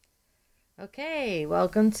Okay,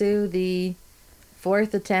 welcome to the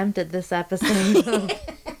fourth attempt at this episode of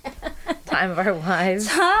Time of Our Wives.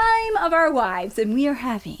 Time of our wives, and we are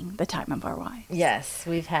having the time of our wives. Yes,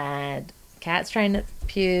 we've had cats trying to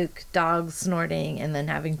puke, dogs snorting, and then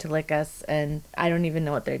having to lick us, and I don't even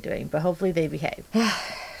know what they're doing, but hopefully they behave.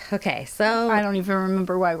 Okay, so I don't even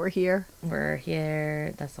remember why we're here. we're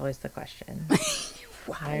here. That's always the question.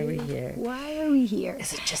 Why are we here? Why are we here?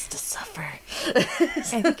 Is it just to suffer? I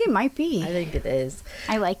think it might be. I think it is.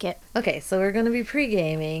 I like it. Okay, so we're going to be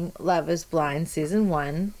pre-gaming Love is Blind Season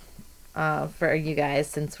 1 for you guys,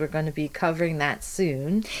 since we're going to be covering that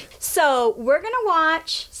soon. So we're going to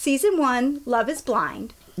watch season 1, Love is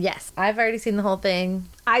Blind. Yes, I've already seen the whole thing.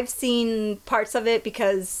 I've seen parts of it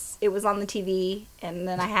because it was on the TV, and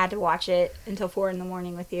then I had to watch it until 4 in the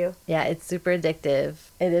morning with you. Yeah, it's super addictive.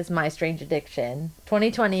 It is my strange addiction.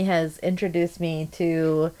 2020 has introduced me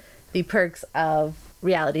to the perks of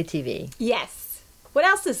reality TV. Yes. What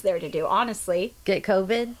else is there to do, honestly? Get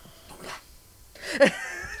COVID?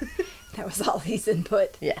 That was all his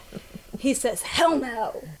input. Yeah. He says, hell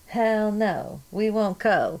no. Hell no, we won't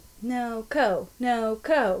go. No, co.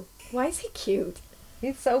 Why is he cute?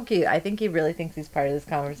 He's so cute. I think he really thinks he's part of this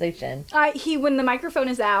conversation. When the microphone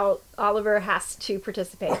is out, Oliver has to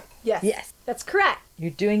participate. Yes. Yes. That's correct.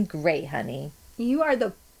 You're doing great, honey. You are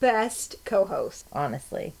the best co-host.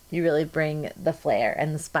 Honestly. You really bring the flair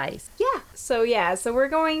and the spice. So we're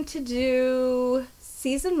going to do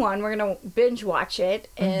season 1. We're going to binge watch it.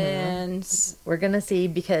 And We're going to see,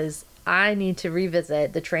 because I need to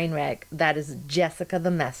revisit the train wreck that is Jessica the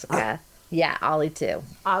Messica. Yeah, Ollie too.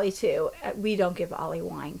 Ollie too. We don't give Ollie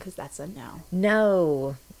wine because that's a no.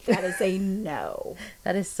 No. That is a no.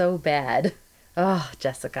 That is so bad. Oh,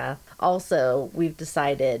 Jessica. Also, we've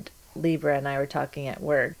decided, Libra and I were talking at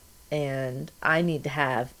work, and I need to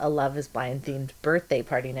have a Love is Blind themed birthday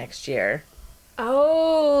party next year.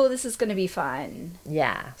 Oh, this is going to be fun.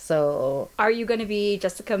 Yeah, so Are you going to be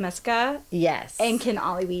Jessica Messica? yes. And can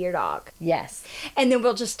Ollie be your dog? yes. And then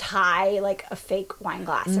we'll just tie like a fake wine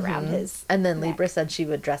glass around his And then neck. Libra said she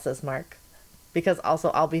would dress as Mark, because also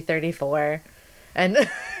I'll be 34. And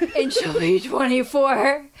And she'll be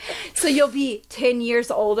 24. So you'll be 10 years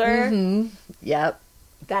older. yep,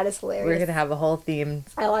 That is hilarious. we're gonna have a whole themed.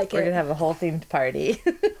 I like We're it. gonna have a whole themed party.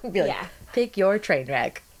 Be like, Yeah. pick your train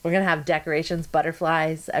wreck. We're gonna have decorations,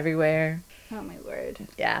 butterflies everywhere. Oh my word.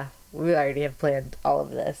 Yeah, we already have planned all of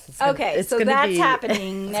this. Okay, so that's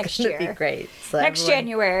happening next It's gonna year. be great. So Next everyone-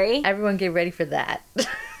 January. Everyone get ready for that.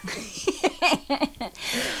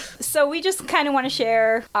 So we just kind of want to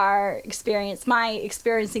share our experience, my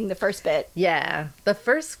experiencing the first bit. Yeah, the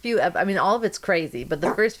first few, I mean, all of it's crazy, but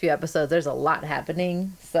the first few episodes, there's a lot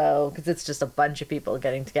happening. So, because it's just a bunch of people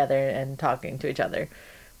getting together and talking to each other,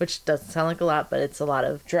 which doesn't sound like a lot, but it's a lot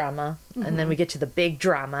of drama. And then we get to the big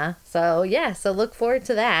drama. So, yeah, so look forward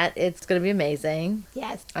to that. It's going to be amazing.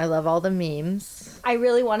 Yes. I love all the memes. I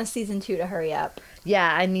really want a season 2 to hurry up.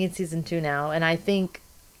 Yeah, I need season 2 now. And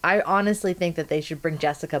I honestly think that they should bring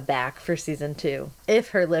Jessica back for season 2, if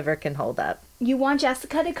her liver can hold up. You want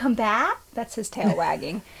Jessica to come back? That's his tail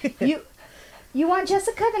wagging. You want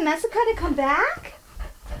Jessica the Messica to come back?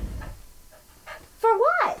 For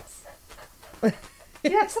what?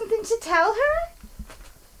 You have something to tell her?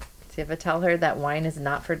 Do you ever tell her that wine is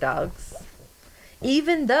not for dogs?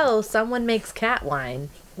 Even though someone makes cat wine.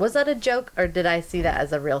 Was that a joke, or did I see that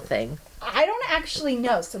as a real thing? I don't actually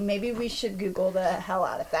know, so maybe we should Google the hell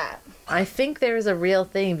out of that. I think there is a real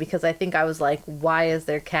thing, because I think I was like, why is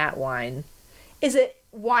there cat wine? Is it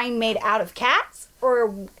wine made out of cats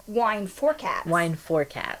or wine for cats? Wine for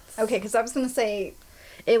cats. Okay, because I was going to say,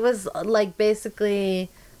 It was like basically,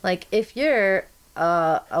 like if you're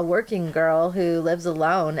a working girl who lives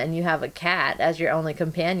alone and you have a cat as your only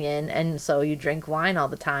companion, and so you drink wine all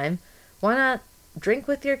the time, why not drink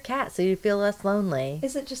with your cat so you feel less lonely?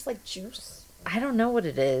 is it just like juice? I don't know what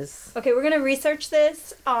it is. Okay, we're going to research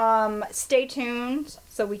this. Stay tuned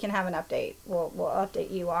so we can have an update. We'll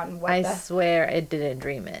update you on I swear I didn't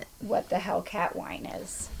dream it. what the hell cat wine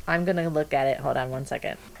is. I'm gonna look at it. Hold on one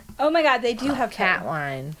second. Oh my god, they do have Cat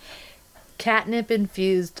wine. Catnip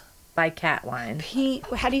infused by cat wine.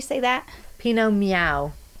 How do you say that? Pinot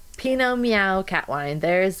Meow. Pinot Meow cat wine.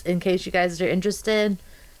 There's, in case you guys are interested,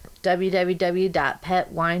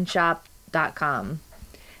 www.petwineshop.com.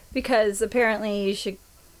 Because apparently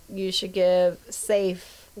you should give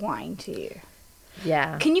safe wine to you.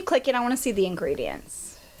 Yeah. Can you click it? I want to see the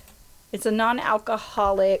ingredients. It's a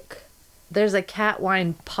non-alcoholic. There's a cat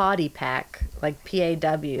wine potty pack, like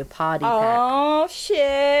PAW, potty pack. Oh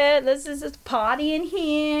shit! This is a potty in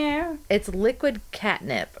here. It's liquid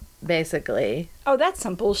catnip, basically. Oh, that's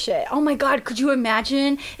some bullshit. Oh my god, could you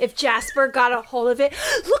imagine if Jasper got a hold of it?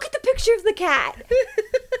 Look at the picture of the cat.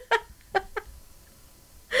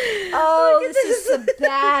 Oh, this is a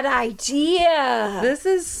bad idea. This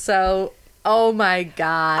is so... Oh my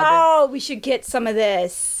god. Oh, we should get some of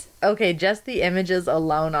this. Okay, just the images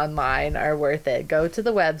alone online are worth it. Go to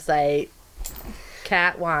the website,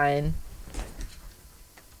 Cat Wine,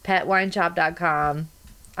 petwineshop.com.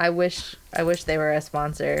 I wish they were a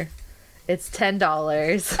sponsor. It's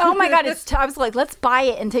 $10. Oh my god, I was like, let's buy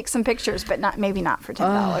it and take some pictures, but maybe not for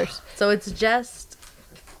 $10. So it's just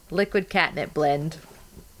liquid catnip blend.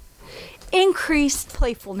 Increased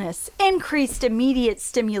playfulness, increased immediate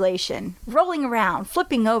stimulation, rolling around,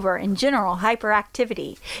 flipping over, and general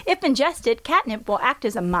hyperactivity. If ingested, catnip will act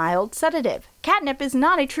as a mild sedative. Catnip is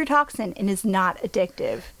not a true toxin and is not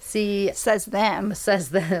addictive. See, says them.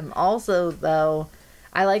 Also, though,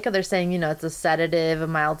 I like how they're saying, it's a sedative, a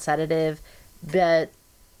mild sedative, but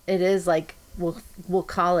it is like, we'll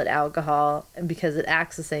call it alcohol because it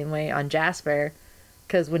acts the same way on Jasper.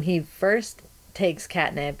 Because when he first takes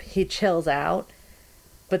catnip, he chills out,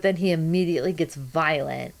 but then he immediately gets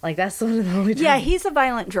violent. Like, that's one of the only times. Yeah, he's a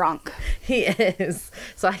violent drunk. He is.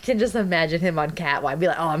 So I can just imagine him on cat wine. Be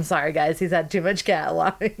like, oh, I'm sorry, guys. He's had too much cat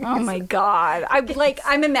wine. Oh, my God.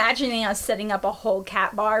 I'm imagining us setting up a whole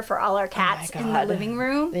cat bar for all our cats in the living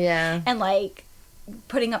room. Yeah. And, like,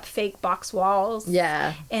 putting up fake box walls.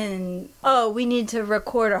 Yeah. And, we need to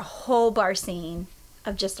record a whole bar scene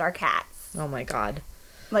of just our cats. Oh, my God.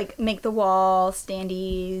 Like, make the wall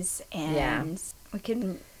standees, and we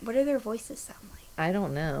can... What do their voices sound like? I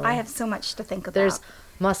don't know. I have so much to think about. There's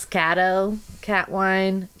Moscato cat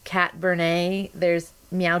wine, Cat Bernet. There's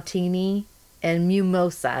Meowtini and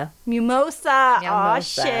Mimosa. Mimosa. Aw,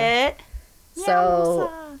 shit. So,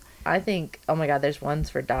 I think... Oh, my God. There's ones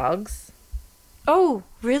for dogs. Oh,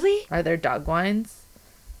 really? Are there dog wines?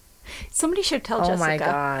 Somebody should tell Jessica. Oh, my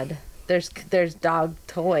God. There's dog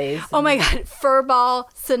toys. Oh my god, Furball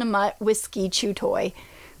Cinema Whiskey Chew Toy.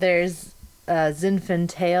 There's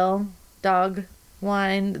Zinfandel dog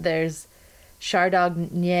wine. There's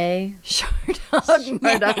Chardonnay.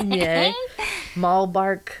 Chardonnay.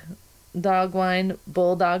 Malbark dog wine.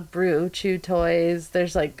 Bulldog Brew chew toys.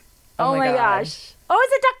 There's like... Oh my gosh. Oh,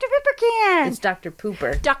 it's a Dr. Pepper can. It's Dr.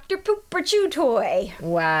 Pooper. Dr. Pooper chew toy.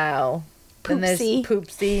 Wow. Poopsie. And there's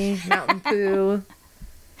Poopsie, Mountain Poo.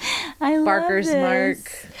 I love Barker's this.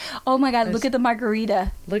 Mark. Oh my god, look at the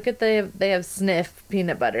margarita. Look at they have Sniff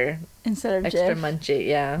peanut butter instead of extra Jif. Munchie,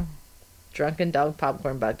 yeah. Drunken Dog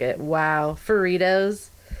popcorn bucket. Wow, Doritos.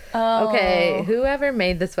 Oh. Okay, whoever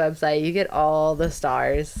made this website, you get all the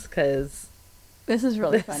stars because this is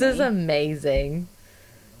really funny. This is amazing.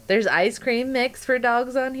 There's ice cream mix for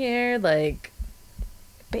dogs on here, like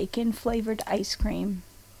bacon flavored ice cream.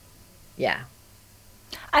 Yeah.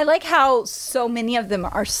 I like how so many of them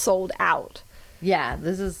are sold out. Yeah,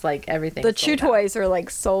 this is like everything. The chew toys are like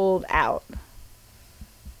sold out.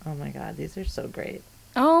 Oh my god, these are so great.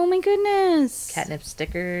 Oh my goodness. Catnip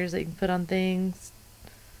stickers that you can put on things.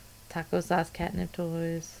 Taco sauce catnip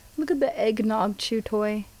toys. Look at the eggnog chew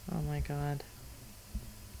toy. Oh my god.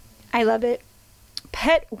 I love it.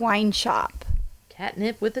 Pet Wine Shop.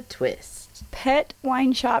 Catnip with a twist.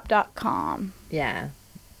 Petwineshop.com. Yeah.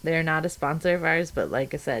 They're not a sponsor of ours, but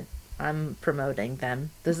like I said, I'm promoting them.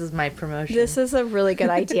 This is my promotion. This is a really good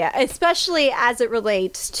idea, especially as it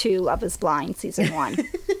relates to Love is Blind Season 1.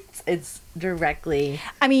 It's directly...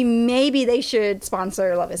 I mean, maybe they should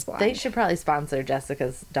sponsor Love is Blind. They should probably sponsor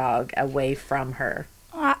Jessica's dog away from her.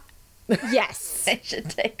 Yes. They should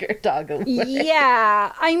take her dog away.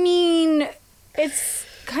 Yeah. I mean, it's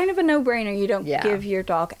kind of a no-brainer. You don't give your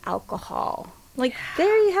dog alcohol. Like,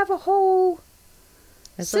 there you have a whole...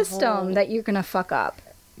 system that you're gonna fuck up.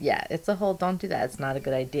 Yeah, it's a whole don't do that. It's not a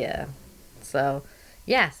good idea. So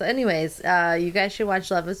yeah, so anyways, you guys should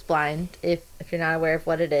watch Love is Blind if you're not aware of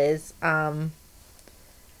what it is. Oh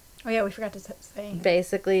yeah, we forgot to say.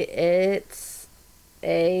 Basically, it's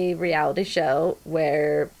a reality show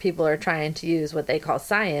where people are trying to use what they call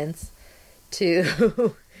science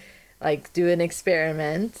to like do an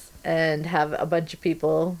experiment and have a bunch of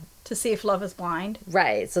people to see if love is blind.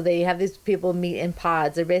 Right. So they have these people meet in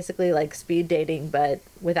pods. They're basically like speed dating, but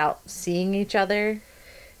without seeing each other.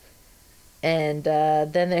 And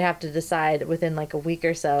then they have to decide within like a week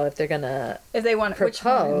or so if they're going to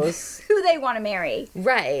propose. Who they want to marry.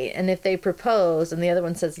 Right. And if they propose and the other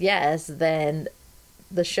one says yes, then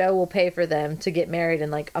the show will pay for them to get married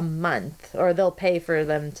in like a month. Or they'll pay for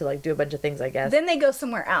them to like do a bunch of things, I guess. Then they go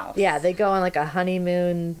somewhere else. Yeah. They go on like a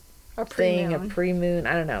honeymoon A thing, a pre-moon. pre-moon.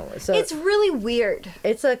 I don't know. So It's really weird.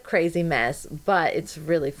 it's a crazy mess, but it's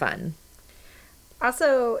really fun.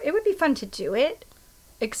 Also, it would be fun to do it,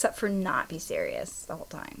 except for not be serious the whole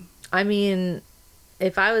time. I mean,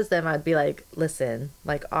 if I was them, I'd be like, listen,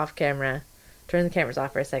 like off camera, turn the cameras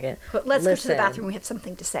off for a second. But let's go to the Listen. bathroom. We have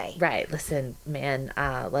something to say. Right, listen, man,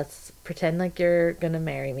 let's pretend like you're gonna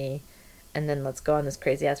marry me, and then let's go on this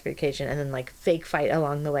crazy ass vacation, and then like fake fight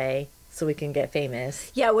along the way so we can get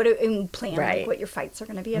famous. Yeah, and plan Right. like what your fights are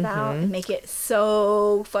going to be about and make it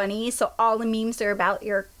so funny. So all the memes are about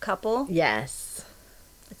your couple. Yes,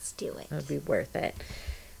 Let's do it. it would be worth it.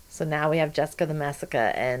 So now we have Jessica the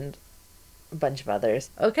Messica and a bunch of others.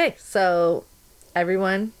 Okay, so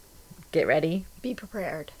everyone, get ready, Be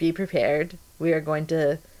prepared. be prepared. We are going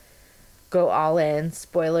to go all in,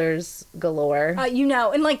 spoilers galore.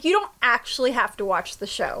 And like you don't actually have to watch the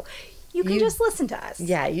show. You can just listen to us.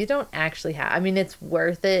 Yeah, you don't actually have. I mean, it's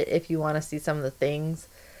worth it if you want to see some of the things.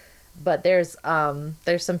 But there's some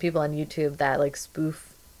people on YouTube that like spoof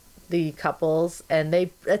the couples, and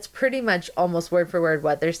it's pretty much almost word for word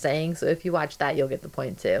what they're saying. So if you watch that, you'll get the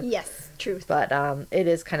point too. Yes, truth. But it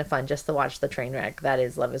is kind of fun just to watch the train wreck that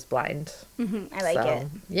is Love Is Blind. I like it.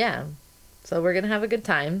 Yeah, so we're gonna have a good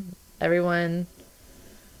time. Everyone,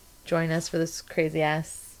 join us for this crazy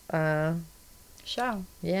ass. Show.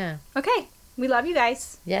 Yeah. Okay. We love you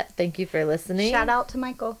guys. Yeah, thank you for listening. Shout out to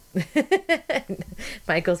Michael.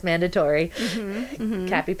 Michael's mandatory. Mm-hmm.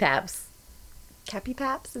 Cappy Paps. Cappy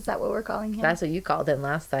Paps? Is that what we're calling him? That's what you called him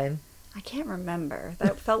last time. I can't remember.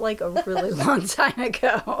 That felt like a really long time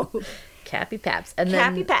ago. Cappy Paps. And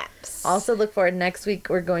Cappy then Paps. also look forward, next week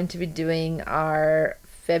we're going to be doing our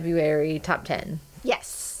February top 10.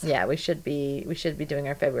 Yes. Yeah, we should be doing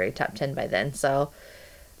our February top 10 by then. So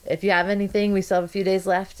if you have anything, we still have a few days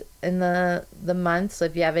left in the month. So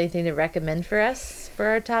if you have anything to recommend for us for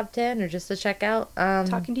our top 10 or just to check out,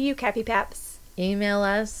 Talking to you, Cappy Paps. email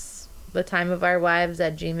us,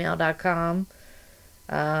 thetimeofourwives@gmail.com.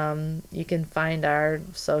 You can find our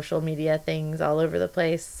social media things all over the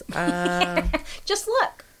place. Just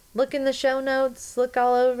look. Look in the show notes. Look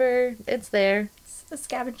all over. It's there. It's a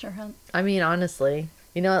scavenger hunt. I mean, honestly,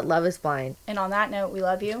 you know what? Love is blind. And on that note, we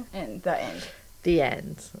love you. And the end. The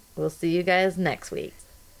end. We'll see you guys next week.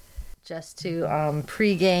 Just to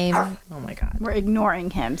pregame. Oh my god. We're ignoring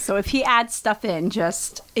him. So if he adds stuff in,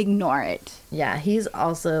 just ignore it. Yeah, he's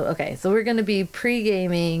also okay. So we're gonna be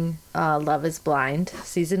pre-gaming Love Is Blind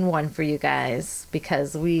season 1 for you guys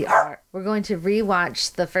because we're going to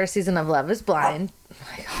rewatch the first season of Love Is Blind. Oh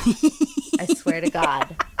my god! I swear to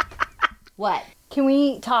God. What? Can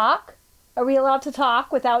we talk? Are we allowed to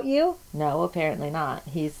talk without you? No, apparently not.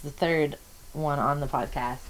 He's the third one on the podcast.